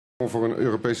Voor een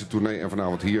Europese tournee en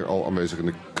vanavond hier al aanwezig in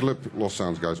de club Lost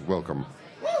Sounds. Guys, welcome.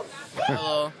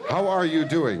 Hello. How are you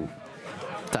doing?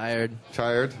 Tired.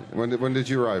 Tired? When did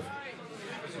you arrive?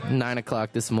 9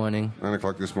 o'clock this morning. 9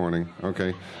 o'clock this morning.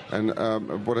 Okay. And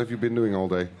what have you been doing all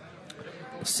day?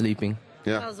 Sleeping.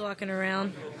 Yeah. I was walking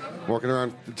around. Walking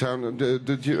around the town.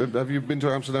 Have you been to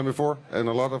Amsterdam before? And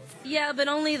a lot of. Yeah, but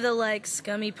only the like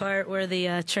scummy part where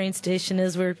the train station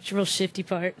is, where it's a real shifty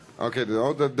part. Okay,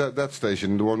 that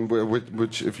station, the one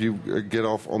which if you get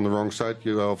off on the wrong side,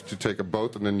 you have to take a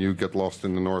boat and then you get lost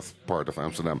in the north part of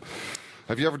Amsterdam.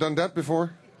 Have you ever done that before?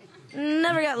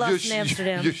 Never got lost in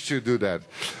Amsterdam. You should do that.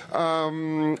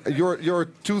 Your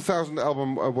 2000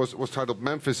 album was titled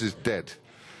 "Memphis is Dead."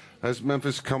 Has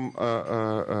Memphis come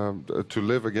to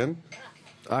live again?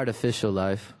 Artificial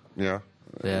life. Yeah.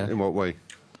 Yeah. In what way?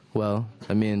 Well,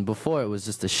 I mean, before it was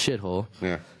just a shithole.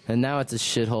 Yeah. And now it's a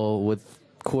shithole with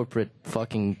corporate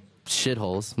fucking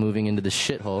shitholes moving into the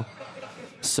shithole.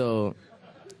 So,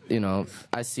 you know,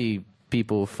 I see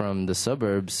people from the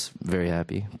suburbs very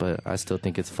happy, but I still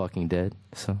think it's fucking dead.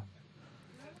 So.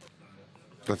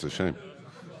 That's a shame.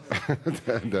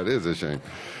 That is a shame.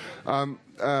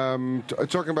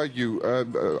 Talking about you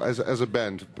as a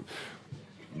band,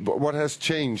 what has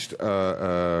changed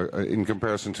in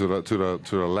comparison to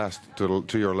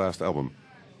your last album?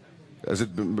 Has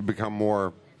it become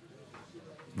more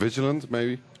vigilant,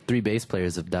 maybe? 3 bass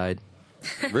players have died.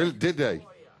 Really? Did they?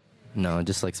 No,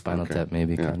 just like Spinal Tap,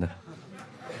 maybe, yeah. kind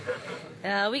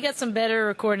of. We got some better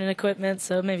recording equipment,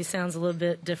 so it maybe sounds a little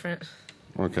bit different.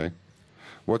 Okay.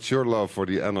 What's your love for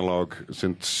the analog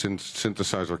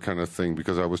synthesizer kind of thing?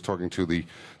 Because I was talking to the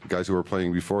guys who were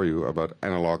playing before you about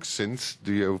analog synths.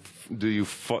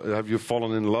 Have you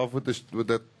fallen in love with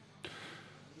that?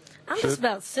 I'm just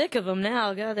about sick of them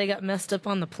now. God, they got messed up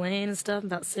on the plane and stuff. I'm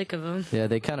about sick of them. Yeah,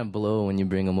 they kind of blow when you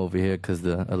bring them over here because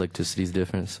the electricity's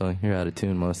different, so you're out of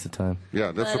tune most of the time.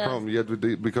 Yeah, that's the problem.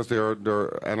 Because they're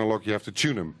analog, you have to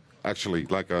tune them actually,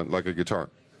 like a guitar.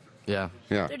 Yeah.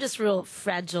 Yeah. They're just real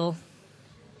fragile.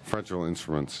 Fragile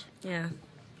instruments. Yeah.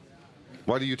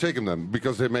 Why do you take them then?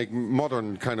 Because they make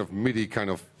modern kind of MIDI kind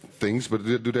of things, but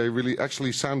do they really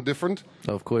actually sound different?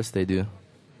 Of course they do.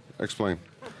 Explain.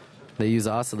 They use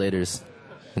oscillators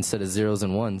instead of zeros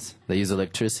and ones. They use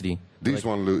electricity. These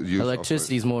one use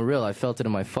electricity is more real. I felt it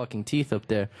in my fucking teeth up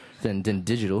there than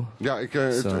digital. Ja, ik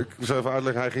zal even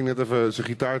uitleggen. Hij ging net even zijn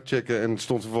gitaar checken en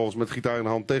stond vervolgens met gitaar in de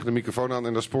hand tegen de microfoon aan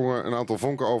en daar sprongen een aantal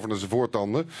vonken over naar zijn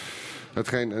voortanden.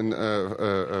 Hetgeen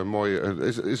een mooie...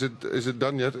 Is it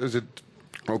done yet? Is it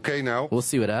okay now? We'll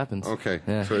see what happens. Okay.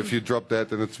 Yeah. So if you drop that,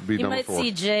 then it's be You number might 4.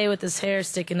 see Jay with his hair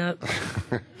sticking up.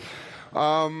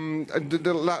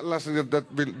 The last thing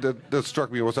that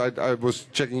struck me was I was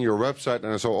checking your website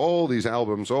and I saw all these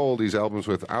albums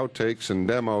with outtakes and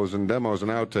demos and demos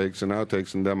and outtakes and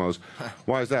outtakes and demos.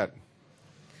 Why is that?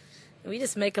 We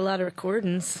just make a lot of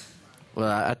recordings.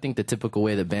 Well, I think the typical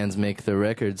way that bands make their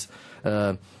records,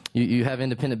 you have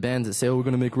independent bands that say, oh, we're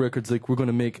going to make records like we're going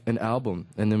to make an album,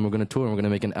 and then we're going to tour and we're going to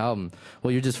make an album.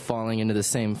 Well, you're just falling into the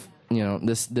same, you know,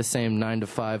 the same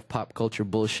 9-to-5 pop culture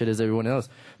bullshit as everyone else.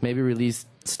 Maybe release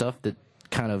stuff that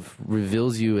kind of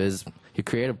reveals you as your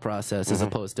creative process, as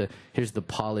opposed to here's the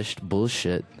polished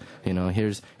bullshit. You know,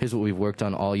 here's what we've worked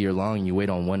on all year long, and you wait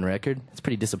on one record. It's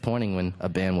pretty disappointing when a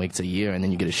band waits a year and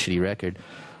then you get a shitty record.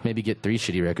 Maybe get 3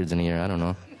 shitty records in a year. I don't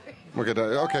know.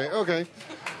 Okay.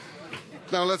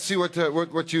 Now let's see what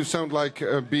you sound like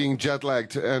being jet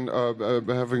lagged and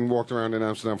having walked around in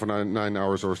Amsterdam for 9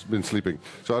 hours or been sleeping.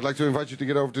 So I'd like to invite you to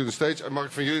get over to the stage. En mag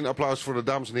ik van jullie een applaus voor de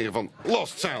dames en heren van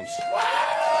Lost Sounds.